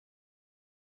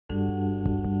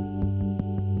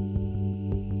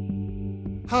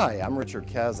Hi, I'm Richard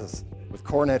Kazis with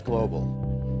CoreNet Global.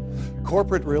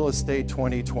 Corporate Real Estate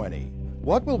 2020.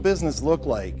 What will business look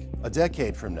like a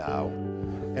decade from now?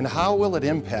 And how will it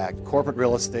impact corporate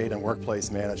real estate and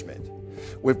workplace management?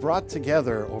 We've brought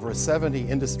together over 70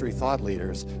 industry thought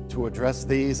leaders to address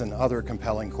these and other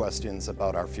compelling questions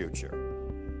about our future.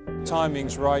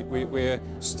 Timing's right. We're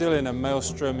still in a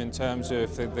maelstrom in terms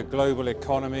of the global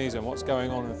economies and what's going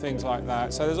on and things like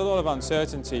that. So there's a lot of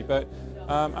uncertainty, but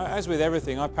as with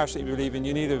everything, I passionately believe in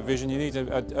you need a vision, you need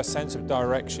a sense of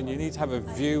direction, you need to have a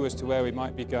view as to where we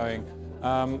might be going.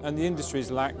 And the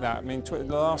industries lack that. I mean, the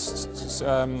last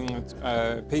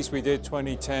piece we did,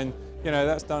 2010, you know,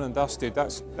 that's done and dusted.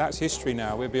 That's history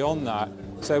now. We're beyond that.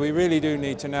 So we really do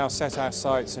need to now set our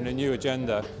sights on a new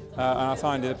agenda. And I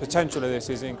find the potential of this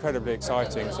is incredibly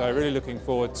exciting. So really looking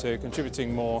forward to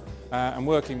contributing more and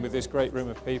working with this great room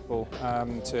of people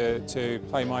to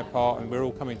play my part, and we're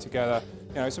all coming together.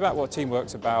 You know, it's about what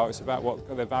teamwork's about. It's about what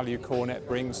the value CoreNet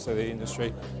brings to the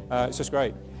industry. It's just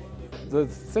great. The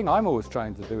thing I'm always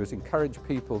trying to do is encourage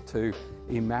people to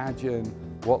imagine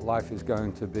what life is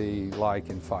going to be like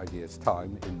in 5 years'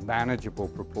 time in manageable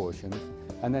proportions,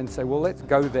 and then say, well, let's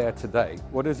go there today.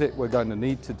 What is it we're going to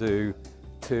need to do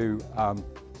to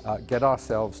get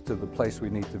ourselves to the place we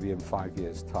need to be in 5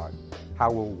 years' time?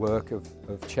 How will work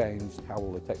have changed? How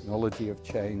will the technology have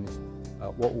changed?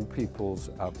 What will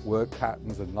people's work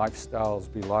patterns and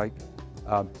lifestyles be like?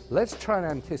 Let's try and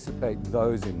anticipate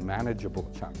those in manageable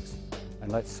chunks,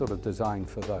 and let's sort of design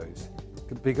for those.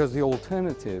 Because the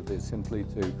alternative is simply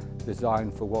to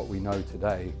design for what we know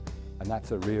today, and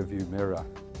that's a rear view mirror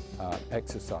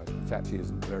exercise, which actually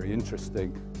isn't very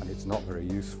interesting and it's not very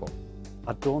useful.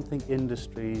 I don't think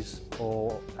industries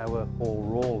or our whole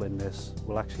role in this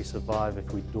will actually survive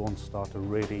if we don't start to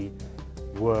really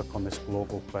work on this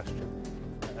global question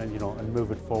and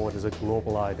move it forward as a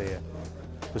global idea.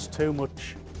 There's too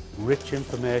much rich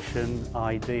information,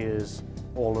 ideas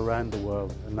all around the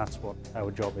world, and that's what our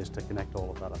job is, to connect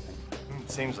all of that, I think.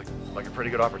 It seems like a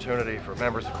pretty good opportunity for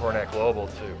members of CoreNet Global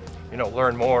to,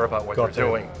 learn more about what they're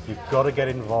doing. You've got to get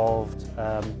involved.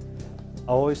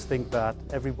 I always think that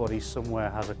everybody somewhere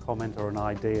has a comment or an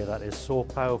idea that is so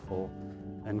powerful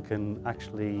and can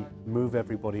actually move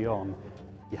everybody on.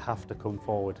 You have to come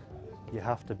forward. You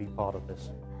have to be part of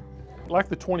this. Like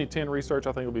the 2010 research,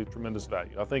 I think it'll be of tremendous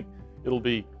value. I think there'll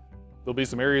be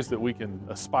some areas that we can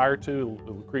aspire to.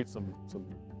 It'll create some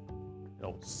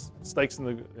stakes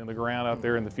in the ground out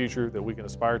there in the future that we can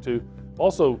aspire to.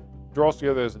 Also draw us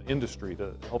together as an industry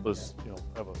to help us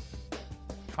have a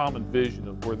common vision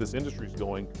of where this industry is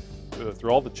going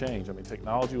through all the change. I mean,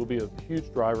 technology will be a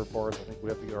huge driver for us. I think we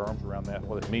have to get our arms around that and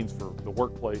what it means for the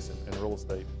workplace and real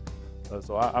estate.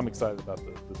 So I'm excited about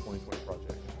the 2020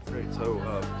 project. Great. So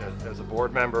as a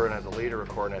board member and as a leader of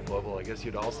CoreNet Global, I guess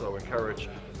you'd also encourage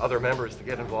other members to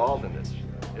get involved in this.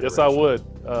 Yes, I would.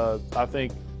 I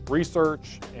think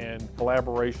research and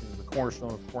collaboration is the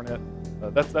cornerstone of CoreNet.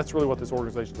 That's really what this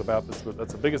organization is about.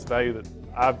 That's the biggest value that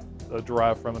I've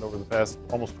derived from it over the past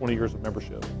almost 20 years of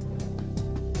membership.